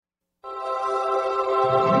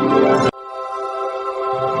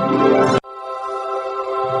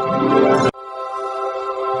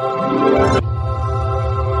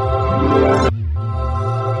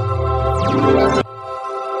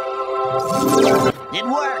It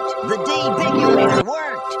worked! The debigulator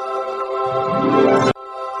worked!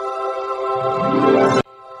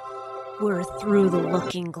 We're through the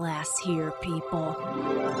looking glass here,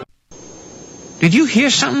 people. Did you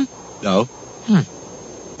hear something? No.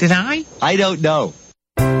 Did I? I don't know.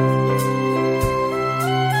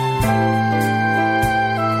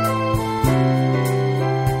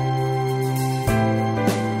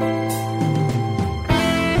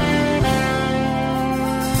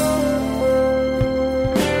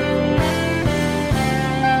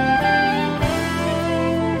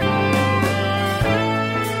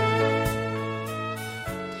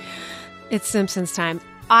 It's Simpsons time.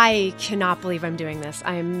 I cannot believe I'm doing this.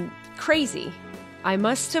 I'm crazy. I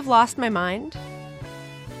must have lost my mind.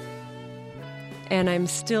 And I'm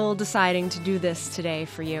still deciding to do this today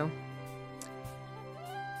for you.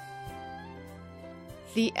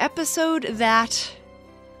 The episode that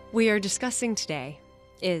we are discussing today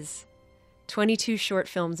is 22 Short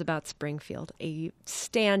Films About Springfield, a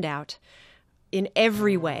standout in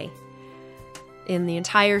every way in the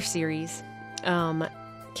entire series.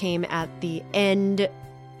 Came at the end,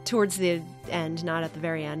 towards the end, not at the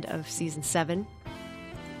very end, of season 7.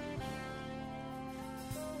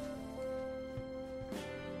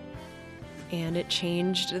 And it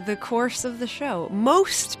changed the course of the show.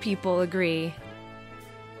 Most people agree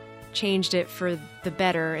changed it for the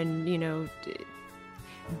better and,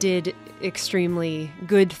 did extremely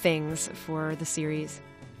good things for the series.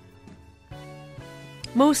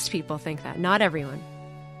 Most people think that, not everyone.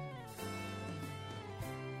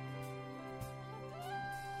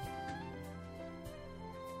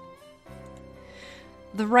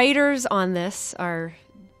 The writers on this are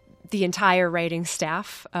the entire writing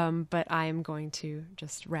staff, but I'm going to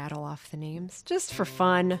just rattle off the names just for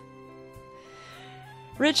fun.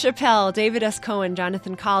 Rich Appel, David S. Cohen,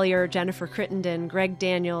 Jonathan Collier, Jennifer Crittenden, Greg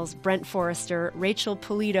Daniels, Brent Forrester, Rachel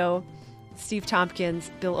Polito, Steve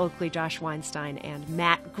Tompkins, Bill Oakley, Josh Weinstein, and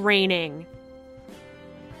Matt Groening.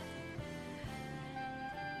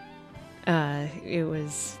 It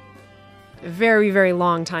was a very, very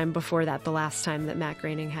long time before that, the last time that Matt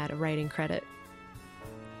Groening had a writing credit.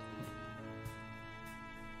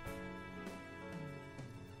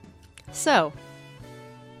 So,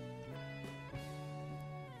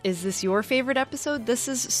 is this your favorite episode? This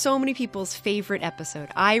is so many people's favorite episode.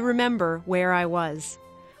 I remember where I was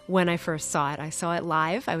when I first saw it. I saw it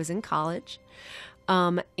live. I was in college.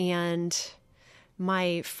 And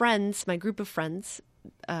my friends, my group of friends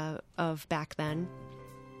of back then,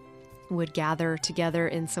 would gather together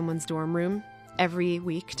in someone's dorm room every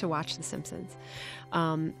week to watch The Simpsons.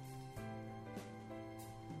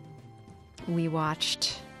 We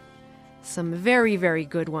watched some very, very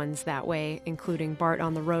good ones that way, including Bart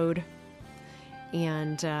on the Road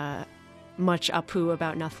and Much Apu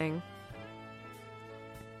About Nothing.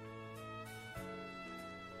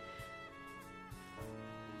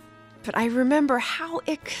 But I remember how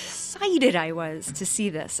excited I was to see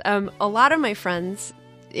this. A lot of my friends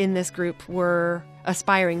in this group were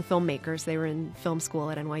aspiring filmmakers. They were in film school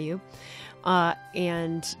at NYU.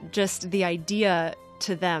 And just the idea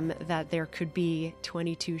to them that there could be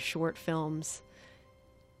 22 short films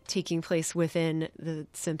taking place within the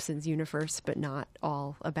Simpsons universe, but not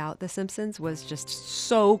all about the Simpsons, was just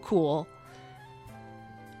so cool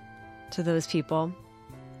to those people.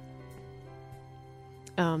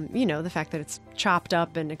 The fact that it's chopped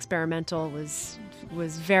up and experimental was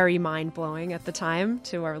very mind-blowing at the time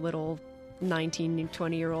to our little 19,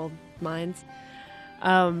 20-year-old minds.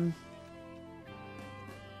 God,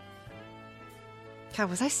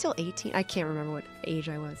 was I still 18? I can't remember what age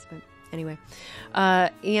I was, but anyway.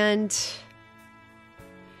 And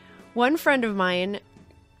one friend of mine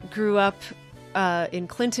grew up in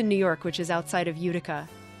Clinton, New York, which is outside of Utica.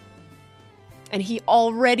 And he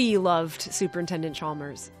already loved Superintendent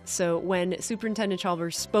Chalmers. So when Superintendent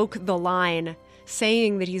Chalmers spoke the line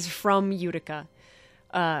saying that he's from Utica,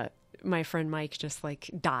 my friend Mike just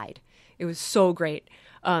died. It was so great.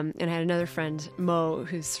 And I had another friend, Mo,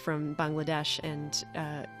 who's from Bangladesh, and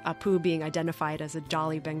Apu being identified as a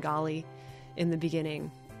Jolly Bengali in the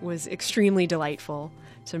beginning was extremely delightful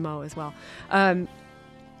to Mo as well.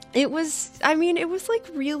 It was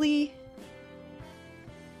really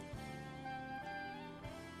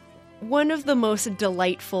one of the most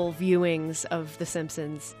delightful viewings of The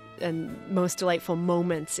Simpsons and most delightful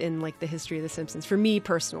moments in the history of The Simpsons for me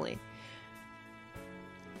personally.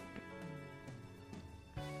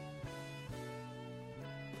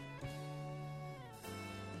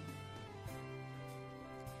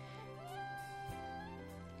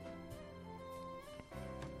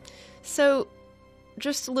 So,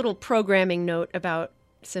 just a little programming note about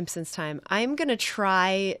Simpsons time. I'm going to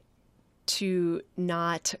try to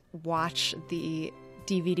not watch the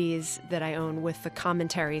DVDs that I own with the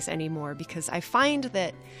commentaries anymore, because I find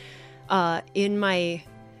that in my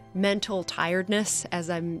mental tiredness as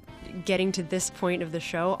I'm getting to this point of the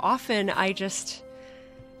show, often I just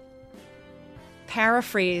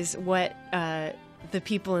paraphrase what the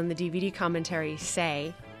people in the DVD commentary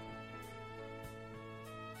say,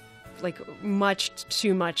 like much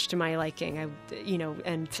too much to my liking.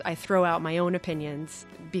 And I throw out my own opinions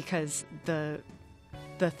because the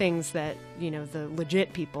things that, the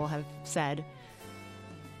legit people have said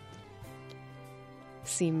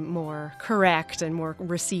seem more correct and more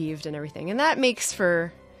received and everything. And that makes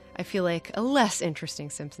for, I feel like, a less interesting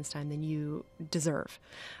Simpsons time than you deserve.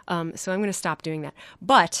 So I'm going to stop doing that.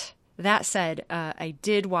 But that said, I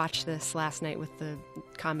did watch this last night with the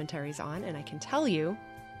commentaries on, and I can tell you,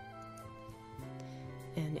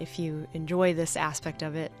 and if you enjoy this aspect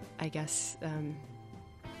of it, I guess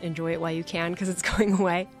enjoy it while you can, because it's going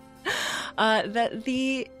away, that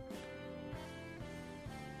the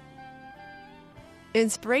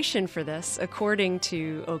inspiration for this, according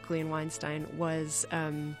to Oakley and Weinstein, was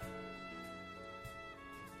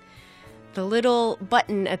the little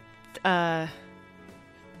button at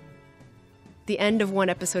the end of one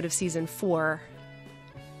episode of season 4.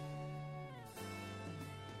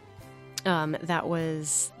 That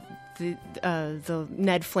was the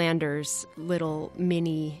Ned Flanders little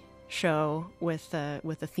mini show with a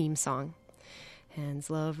theme song. Hens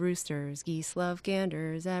love roosters, geese love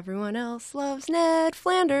ganders, everyone else loves Ned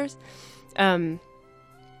Flanders. And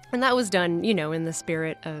that was done, in the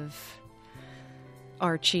spirit of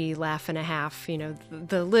Archie, Laugh and a Half,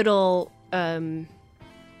 the little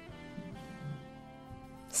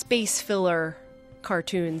space filler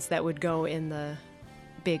cartoons that would go in the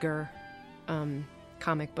bigger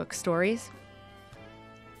comic book stories.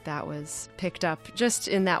 That was picked up just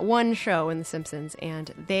in that one show in The Simpsons,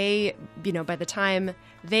 and they, by the time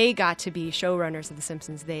they got to be showrunners of The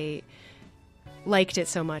Simpsons, they liked it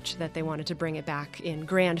so much that they wanted to bring it back in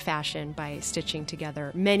grand fashion by stitching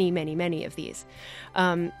together many, many, many of these,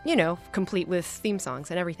 complete with theme songs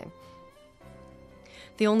and everything.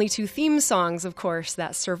 The only 2 theme songs, of course,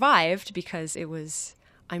 that survived, because it was,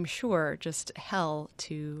 I'm sure, just hell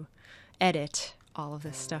to edit all of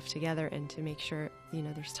this stuff together and to make sure,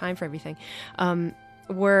 there's time for everything,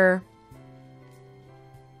 were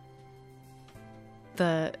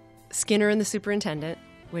the Skinner and the Superintendent,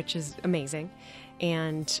 which is amazing,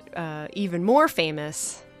 and even more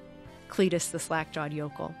famous, Cletus the Slack-Jawed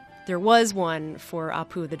Yokel. There was one for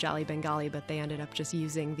Apu the Jolly Bengali, but they ended up just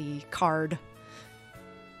using the card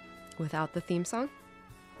without the theme song.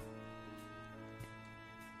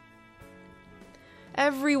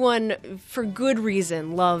 Everyone, for good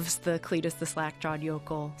reason, loves the Cletus the Slack-Jawed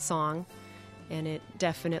Yokel song, and it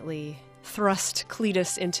definitely thrust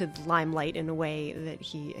Cletus into the limelight in a way that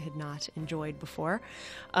he had not enjoyed before.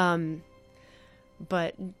 But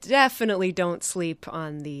definitely don't sleep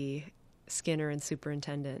on the Skinner and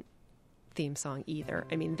Superintendent theme song either.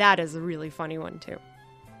 I mean, that is a really funny one, too.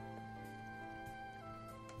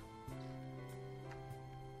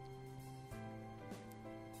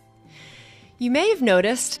 You may have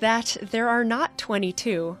noticed that there are not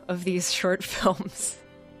 22 of these short films.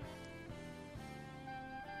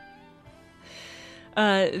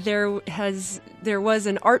 There was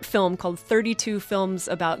an art film called 32 Films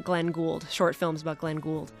About Glenn Gould, short films about Glenn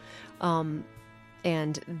Gould. And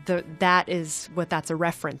that is what that's a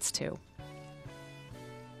reference to.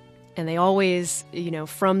 And they always,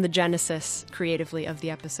 from the genesis creatively of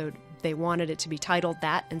the episode, they wanted it to be titled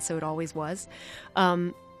that, and so it always was.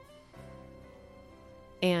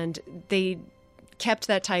 And they kept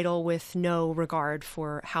that title with no regard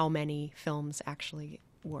for how many films actually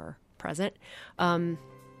were present.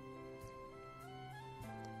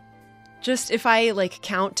 Just if I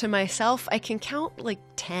count to myself, I can count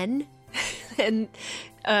 10. And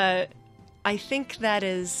I think that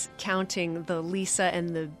is counting the Lisa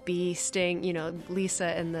and the bee sting, Lisa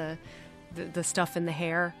and the stuff in the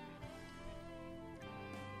hair.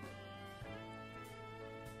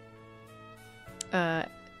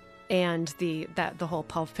 And the whole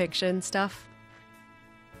Pulp Fiction stuff.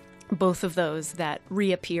 Both of those that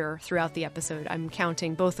reappear throughout the episode. I'm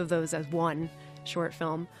counting both of those as one short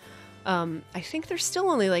film. I think there's still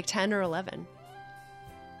only 10 or 11.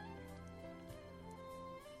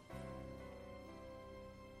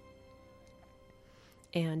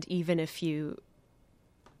 And even if you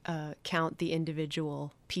count the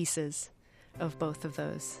individual pieces of both of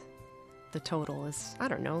those, the total is,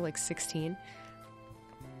 16.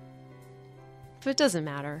 But it doesn't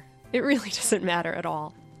matter. It really doesn't matter at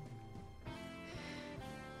all.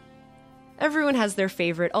 Everyone has their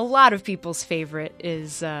favorite. A lot of people's favorite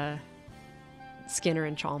is Skinner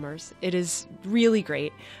and Chalmers. It is really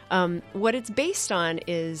great. What it's based on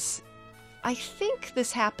is, I think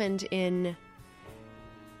this happened in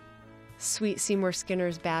Sweet Seymour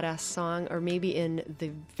Skinner's Badass Song, or maybe in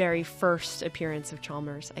the very first appearance of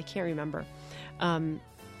Chalmers. I can't remember.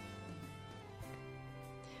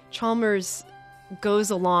 Chalmers goes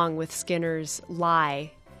along with Skinner's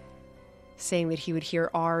lie, saying that he would hear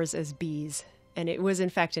R's as B's, and it was in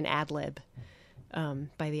fact an ad-lib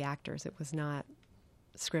by the actors. It was not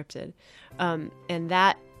scripted. And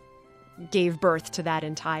that gave birth to that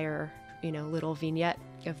entire, little vignette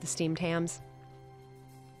of the steamed hams.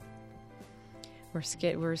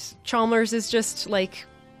 Where Chalmers is just, like,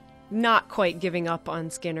 not quite giving up on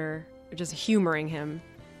Skinner, just humoring him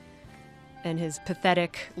and his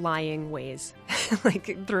pathetic lying ways,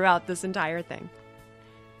 like, throughout this entire thing.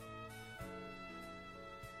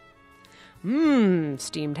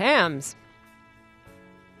 Steamed hams.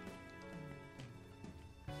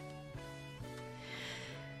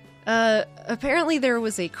 Apparently there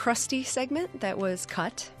was a Krusty segment that was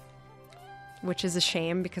cut, which is a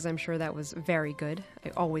shame because I'm sure that was very good. I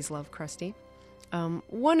always love Krusty.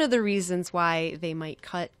 One of the reasons why they might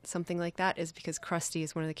cut something like that is because Krusty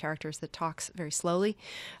is one of the characters that talks very slowly.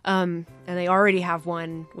 And they already have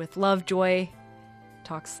one with Lovejoy,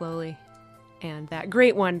 talks slowly, and that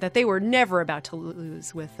great one that they were never about to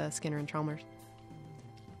lose with Skinner and Chalmers.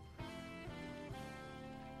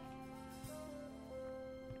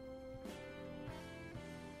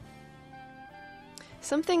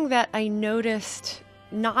 Something that I noticed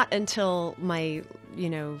not until my,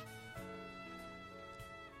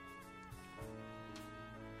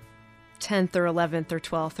 10th or 11th or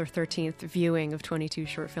 12th or 13th viewing of 22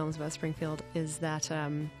 short films about Springfield is that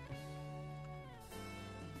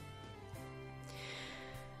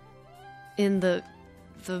in the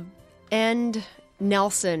end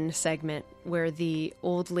Nelson segment where the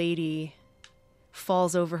old lady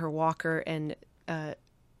falls over her walker and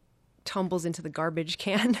tumbles into the garbage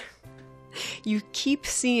can, you keep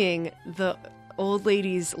seeing the old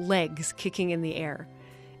lady's legs kicking in the air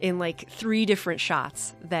in like 3 different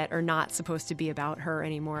shots that are not supposed to be about her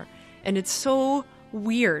anymore. And it's so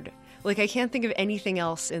weird. Like, I can't think of anything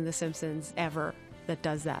else in The Simpsons ever that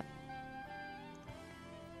does that.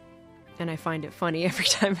 And I find it funny every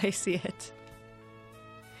time I see it.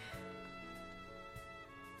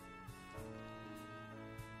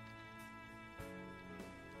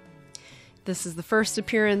 This is the first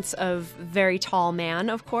appearance of Very Tall Man,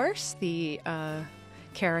 of course, the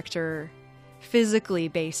character physically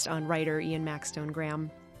based on writer Ian Maxtone Graham,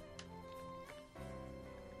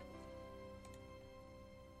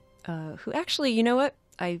 who actually, you know what?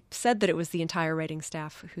 I said that it was the entire writing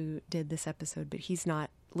staff who did this episode, but he's not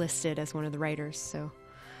listed as one of the writers, so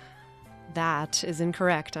that is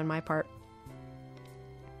incorrect on my part.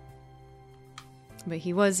 But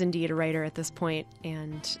he was indeed a writer at this point,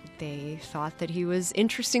 and they thought that he was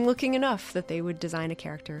interesting looking enough that they would design a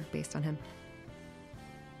character based on him.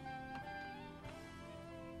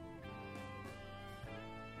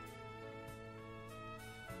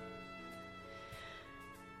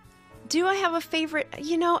 Do I have a favorite?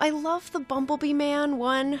 I love the Bumblebee Man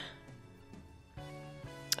one.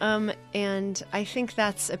 And I think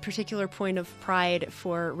that's a particular point of pride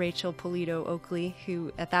for Rachel Polito Oakley,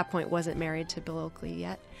 who at that point wasn't married to Bill Oakley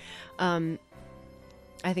yet.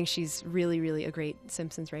 I think she's really, really a great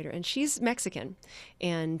Simpsons writer. And she's Mexican.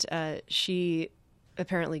 And she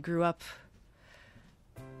apparently grew up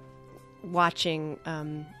watching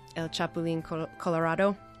El Chapulín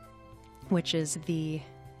Colorado, which is the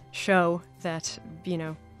show that,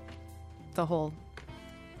 the whole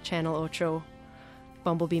Channel Ocho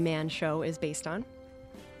Bumblebee Man show is based on.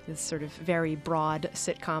 This sort of very broad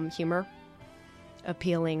sitcom humor,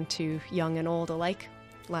 appealing to young and old alike.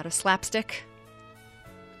 A lot of slapstick.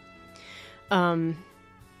 Bumblebee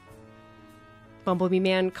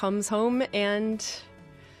Man comes home and,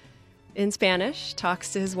 in Spanish,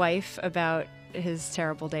 talks to his wife about his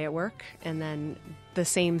terrible day at work, and then the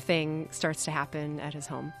same thing starts to happen at his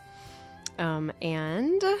home.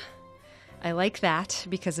 And I like that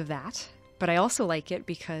because of that. But I also like it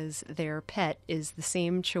because their pet is the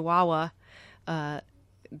same Chihuahua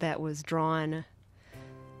that was drawn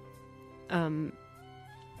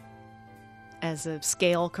as a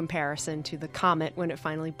scale comparison to the comet when it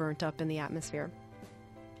finally burnt up in the atmosphere.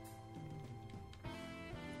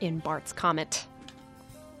 In Bart's Comet.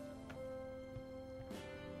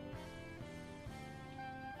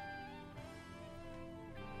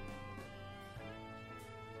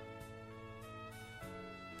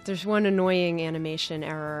 There's one annoying animation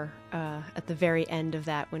error at the very end of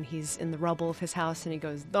that when he's in the rubble of his house and he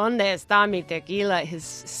goes, "Donde está mi tequila?" His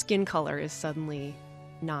skin color is suddenly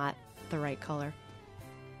not the right color.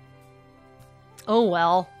 Oh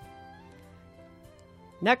well.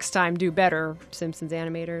 Next time, do better, Simpsons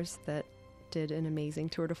animators that did an amazing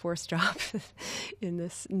tour de force job in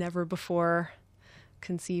this never-before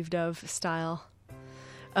conceived of style.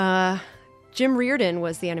 Jim Reardon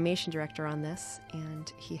was the animation director on this,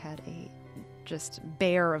 and he had a just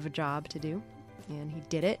bear of a job to do, and he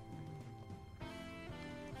did it.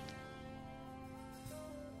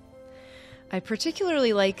 I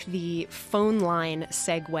particularly like the phone line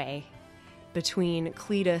segue between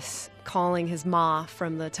Cletus calling his ma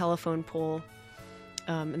from the telephone pole,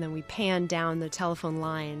 and then we pan down the telephone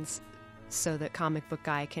lines so that Comic Book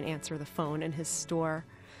Guy can answer the phone in his store.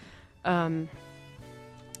 I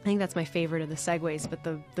think that's my favorite of the segues, but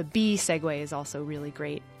the bee segue is also really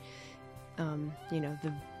great.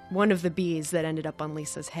 The one of the bees that ended up on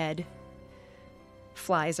Lisa's head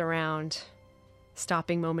flies around,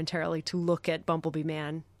 stopping momentarily to look at Bumblebee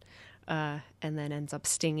Man, and then ends up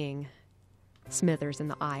stinging Smithers in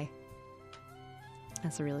the eye.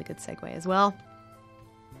 That's a really good segue as well.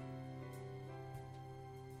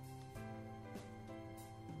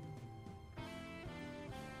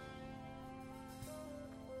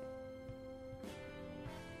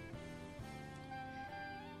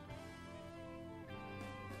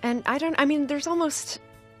 And there's almost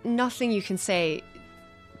nothing you can say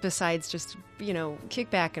besides just, kick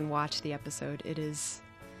back and watch the episode. It is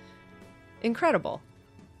incredible.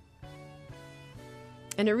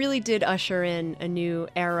 And it really did usher in a new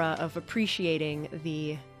era of appreciating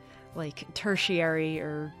the, tertiary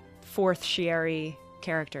or fourth-shiary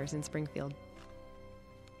characters in Springfield.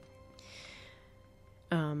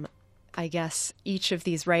 I guess each of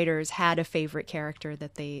these writers had a favorite character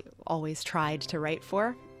that they always tried to write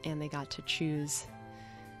for, and they got to choose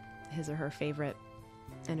his or her favorite.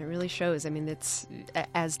 And it really shows. It's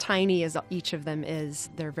as tiny as each of them is,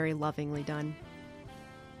 they're very lovingly done.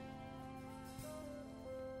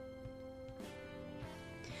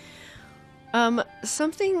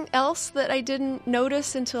 Something else that I didn't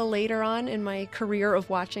notice until later on in my career of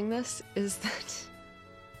watching this is that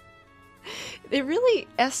it really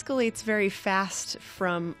escalates very fast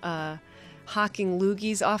from hawking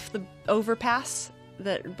loogies off the overpass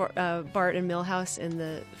that Bart and Milhouse in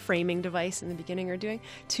the framing device in the beginning are doing,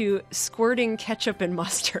 to squirting ketchup and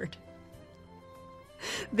mustard.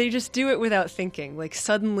 They just do it without thinking.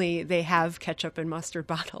 Suddenly they have ketchup and mustard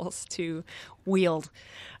bottles to wield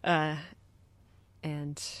and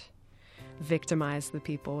victimize the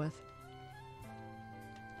people with.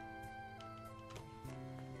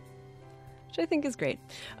 Which I think is great.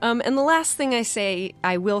 And the last thing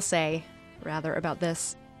I will say about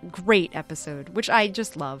this great episode, which I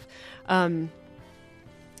just love,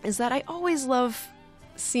 is that I always love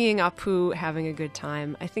seeing Apu having a good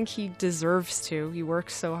time. I think he deserves to. He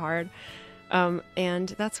works so hard. And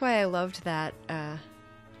that's why I loved that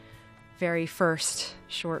very first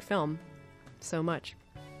short film so much,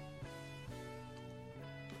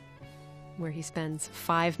 where he spends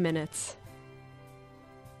 5 minutes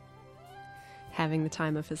having the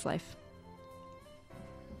time of his life.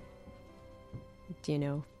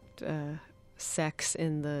 Sex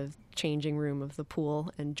in the changing room of the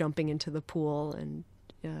pool and jumping into the pool and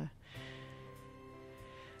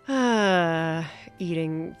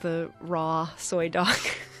eating the raw soy dog,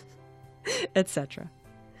 etc.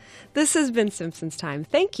 This has been Simpsons Time.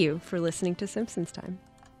 Thank you for listening to Simpsons Time.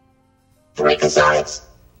 Freakazoids,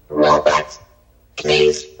 robots,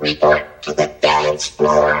 please report to the dance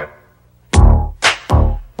floor.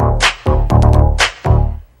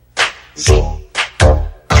 Z-O-I-D-S,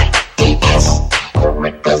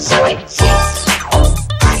 Freakazoid, Z-O-I-D-S,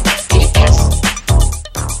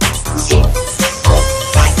 Z-O-I-D-S,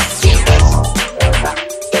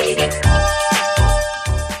 baby.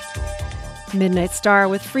 Midnight Star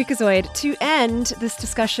with Freakazoid to end this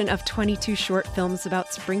discussion of 22 short films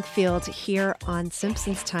about Springfield here on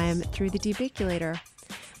Simpsons Time through the Debiculator,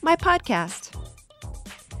 my podcast.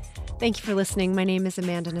 Thank you for listening. My name is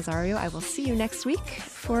Amanda Nazario. I will see you next week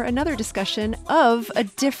for another discussion of a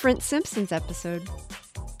different Simpsons episode.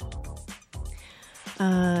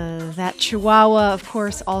 That Chihuahua, of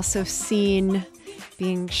course, also seen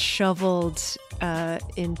being shoveled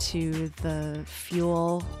into the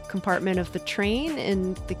fuel compartment of the train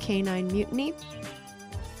in the Canine Mutiny.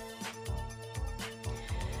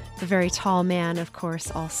 The very tall man, of course,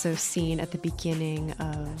 also seen at the beginning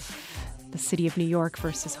of The City of New York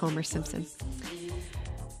versus Homer Simpson.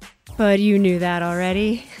 But you knew that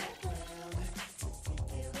already.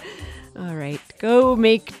 All right. Go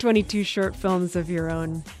make 22 short films of your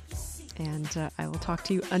own. And I will talk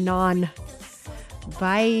to you anon.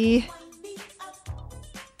 Bye.